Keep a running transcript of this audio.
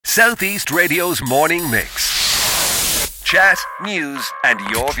Southeast Radio's morning mix. Chat, news and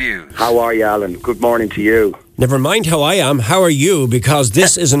your views. How are you, Alan? Good morning to you. Never mind how I am, how are you? Because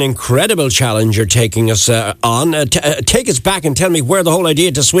this is an incredible challenge you're taking us on. Take us back and tell me where the whole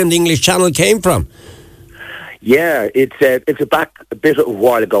idea to swim the English Channel came from. Yeah, it's back a bit of a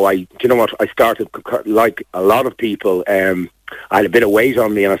while ago. I started, like a lot of people, I had a bit of weight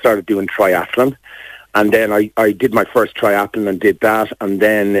on me and I started doing triathlon. And then I did my first triathlon and did that. And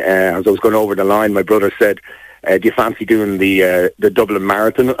then as I was going over the line, my brother said, do you fancy doing the Dublin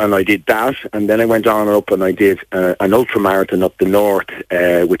Marathon? And I did that. And then I went on up and I did an ultra marathon up the north,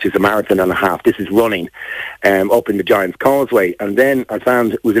 which is a marathon and a half. This is running up in the Giant's Causeway. And then I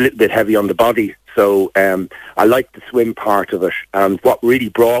found it was a little bit heavy on the body. So I liked the swim part of it. And what really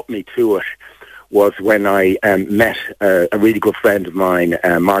brought me to it was when I met a really good friend of mine,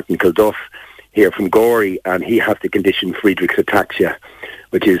 Martin Kilduff, here from Gorey, and he has the condition Friedreich's ataxia,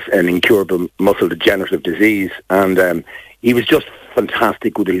 which is an incurable muscle degenerative disease. And he was just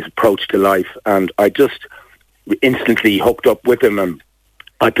fantastic with his approach to life. And I just instantly hooked up with him. And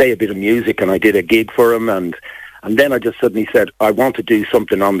I play a bit of music and I did a gig for him. And then I just suddenly said, I want to do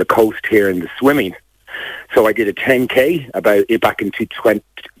something on the coast here in the swimming. So I did a 10K back in 2020.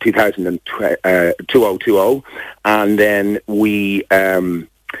 And then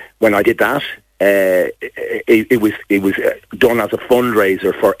when I did that, it was done as a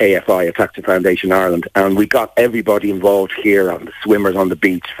fundraiser for AFI, Ataxia Foundation Ireland, and we got everybody involved here, on the swimmers on the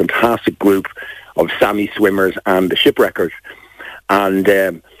beach, fantastic group of Sami swimmers and the shipwreckers, and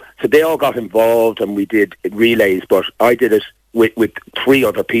so they all got involved and we did relays, but I did it with three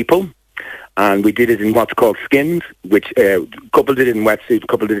other people. And we did it in what's called skins, which a couple did it in wetsuit, a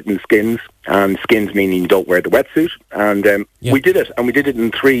couple did it in skins. And skins meaning you don't wear the wetsuit. And we did it. And we did it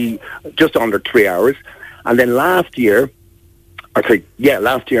in just under 3 hours. And then last year in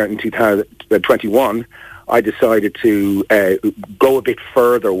 2021, I decided to go a bit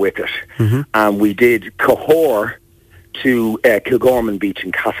further with it. Mm-hmm. And we did Cahors to Kilgorman Beach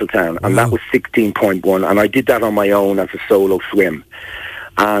in Castletown. And that was 16.1. And I did that on my own as a solo swim.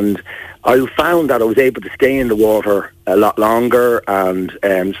 And I found that I was able to stay in the water a lot longer, and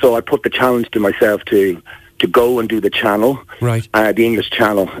so I put the challenge to myself to go and do the channel, right, the English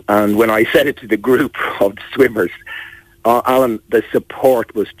Channel. And when I said it to the group of swimmers, Alan, the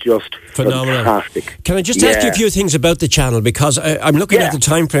support was just phenomenal. Fantastic. Can I just ask you a few things about the channel? Because I'm looking at the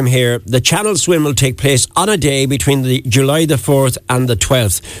time frame here. The channel swim will take place on a day between the July the 4th and the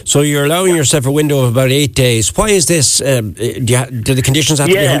 12th. So you're allowing yourself a window of about 8 days. Why is this? Do the conditions have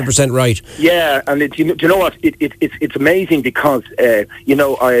to be 100% right? Yeah, and do you know what? It's amazing because,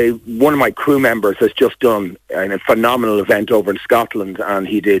 one of my crew members has just done a phenomenal event over in Scotland, and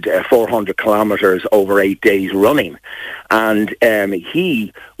he did 400 kilometres over 8 days running. And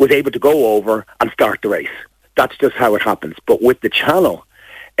he was able to go over and start the race. That's just how it happens. But with the channel,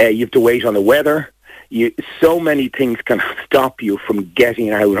 you have to wait on the weather. So many things can stop you from getting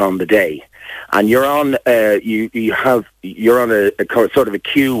out on the day. And you're on you're on a sort of a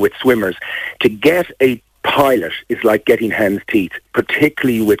queue with swimmers. To get a pilot is like getting hen's teeth,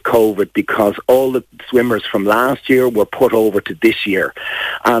 particularly with COVID, because all the swimmers from last year were put over to this year,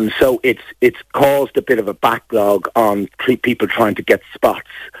 and so it's caused a bit of a backlog on people trying to get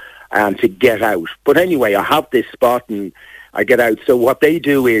spots and to get out. But anyway, I have this spot and I get out. So what they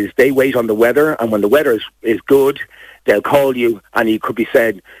do is they wait on the weather, and when the weather is good, they'll call you, and you could be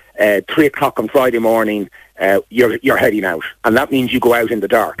said 3:00 on Friday morning. You're heading out, and that means you go out in the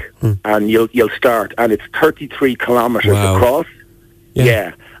dark, and you'll start, and it's 33 kilometres across.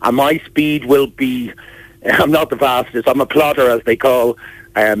 Yeah, and my speed will be. I'm not the fastest. I'm a plotter, as they call.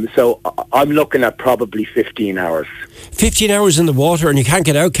 So I'm looking at probably 15 hours. 15 hours in the water, and you can't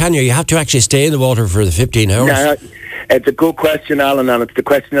get out, can you? You have to actually stay in the water for the 15 hours. No, it's a good question, Alan, and it's the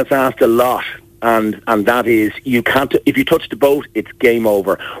question that's asked a lot. And that is, you can't. If you touch the boat, it's game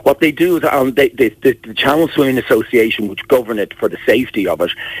over. What they do is, the Channel Swimming Association, which govern it for the safety of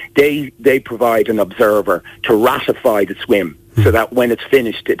it, they provide an observer to ratify the swim, so that when it's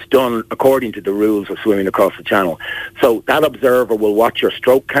finished, it's done according to the rules of swimming across the channel. So that observer will watch your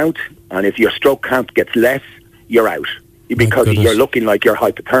stroke count, and if your stroke count gets less, you're out, because you're looking like you're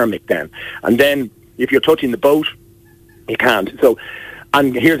hypothermic then. And then if you're touching the boat, you can't. So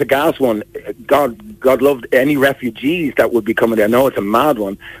And here's a gas one. God love any refugees that would be coming there. I know it's a mad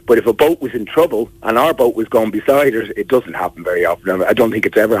one, but if a boat was in trouble and our boat was going beside it doesn't happen very often. I don't think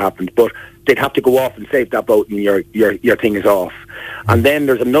it's ever happened, but they'd have to go off and save that boat, and your thing is off. And then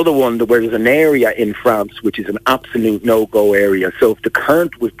there's another one where there's an area in France which is an absolute no-go area. So if the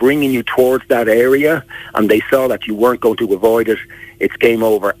current was bringing you towards that area and they saw that you weren't going to avoid it, it's game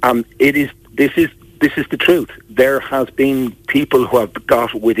over. And this is the truth. There has been people who have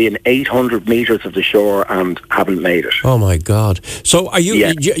got within 800 metres of the shore and haven't made it. Oh my God! So are you?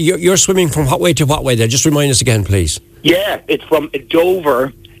 Yeah. You're swimming from what way to what way? There, just remind us again, please. Yeah, it's from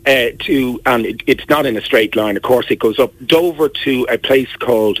Dover it's not in a straight line. Of course, it goes up Dover to a place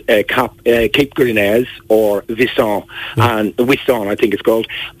called Cape Grisnez or Wissant, and Wissant, I think it's called.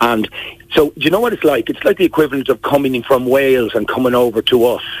 And so, do you know what it's like? It's like the equivalent of coming in from Wales and coming over to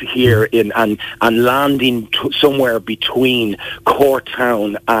us here and landing somewhere between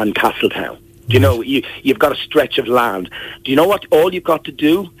Corktown and Castletown. Do you know, you've got a stretch of land. Do you know what? All you've got to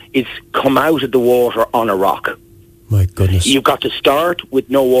do is come out of the water on a rock. My goodness. You've got to start with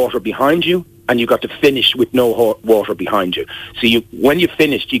no water behind you, and you've got to finish with no water behind you. So when you've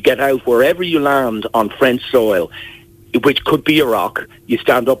finished, you get out wherever you land on French soil, which could be a rock. You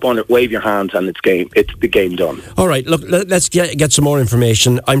stand up on it, wave your hands, and it's the game done. All right, look, let's get some more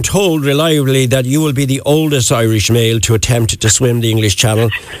information. I'm told reliably that you will be the oldest Irish male to attempt to swim the English Channel.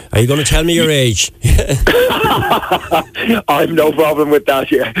 Are you going to tell me your age? I've no problem with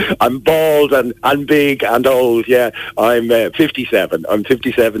that, yeah. I'm bald and big and old, yeah. I'm 57. I'm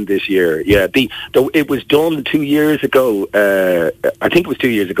 57 this year, yeah. It was done 2 years ago. I think it was 2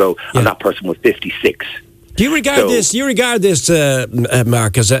 years ago, and that person was 56. Do you regard this,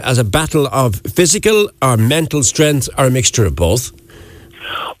 Mark, as a battle of physical or mental strength, or a mixture of both?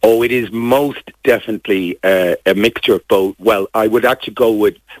 Oh, it is most definitely a mixture of both. Well, I would actually go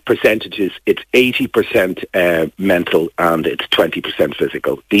with percentages. It's 80% mental and it's 20%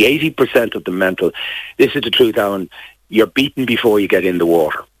 physical. The 80% of the mental, this is the truth, Alan, you're beaten before you get in the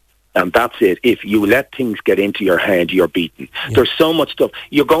water. And that's it. If you let things get into your head, you're beaten. Yeah. There's so much stuff.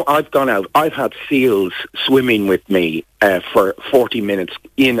 I've gone out. I've had seals swimming with me for 40 minutes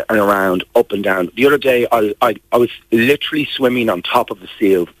in and around, up and down. The other day, I was literally swimming on top of the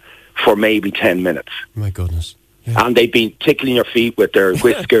seal for maybe 10 minutes. My goodness. Yeah. And they've been tickling your feet with their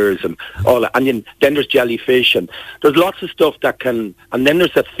whiskers and all that. And then there's jellyfish, and there's lots of stuff that can... And then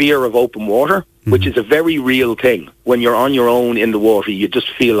there's that fear of open water, which is a very real thing. When you're on your own in the water, you just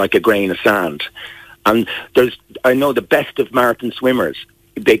feel like a grain of sand. And I know the best of marathon swimmers,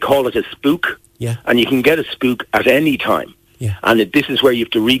 they call it a spook. Yeah. And you can get a spook at any time. Yeah. And this is where you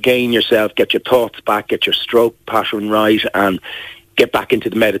have to regain yourself, get your thoughts back, get your stroke pattern right, and get back into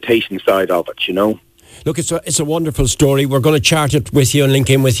the meditation side of it, you know. Look, it's a wonderful story. We're going to chart it with you and link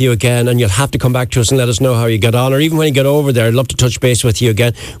in with you again, and you'll have to come back to us and let us know how you get on, or even when you get over there, I'd love to touch base with you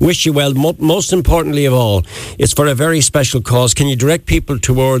again. Wish you well. Most importantly of all, it's for a very special cause. Can you direct people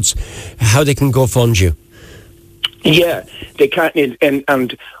towards how they can go fund you? Yeah, they can,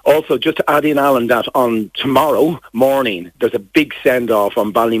 and also just to add in, Alan, that on tomorrow morning there's a big send-off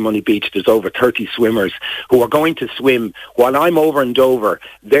on Ballymoney Beach. There's over 30 swimmers who are going to swim while I'm over in Dover.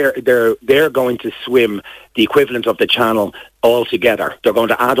 They're going to swim the equivalent of the channel all together. They're going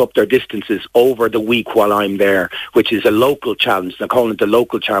to add up their distances over the week while I'm there, which is a local challenge. They're calling it the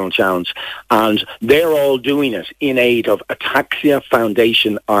Local Channel Challenge. And they're all doing it in aid of Ataxia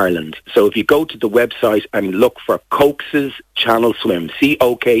Foundation Ireland. So if you go to the website and look for Cokes' Channel Swim,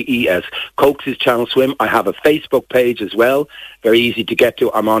 Cokes, Cokes' Channel Swim. I have a Facebook page as well. Very easy to get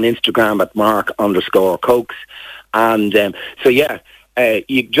to. I'm on Instagram at Mark_Cokes. And so, yeah.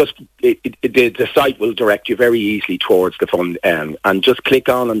 You just the site will direct you very easily towards the fund, and just click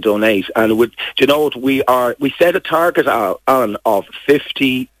on and donate. And do you know what we set a target on of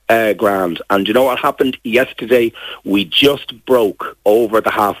 50 grand, and do you know what happened yesterday? We just broke over the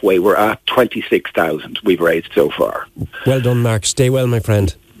halfway. We're at 26,000 we've raised so far. Well done, Mark. Stay well, my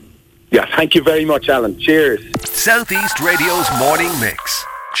friend. Yeah, thank you very much, Alan. Cheers. Southeast Radio's morning mix.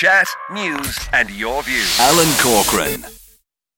 Chat, news, and your views. Alan Corcoran.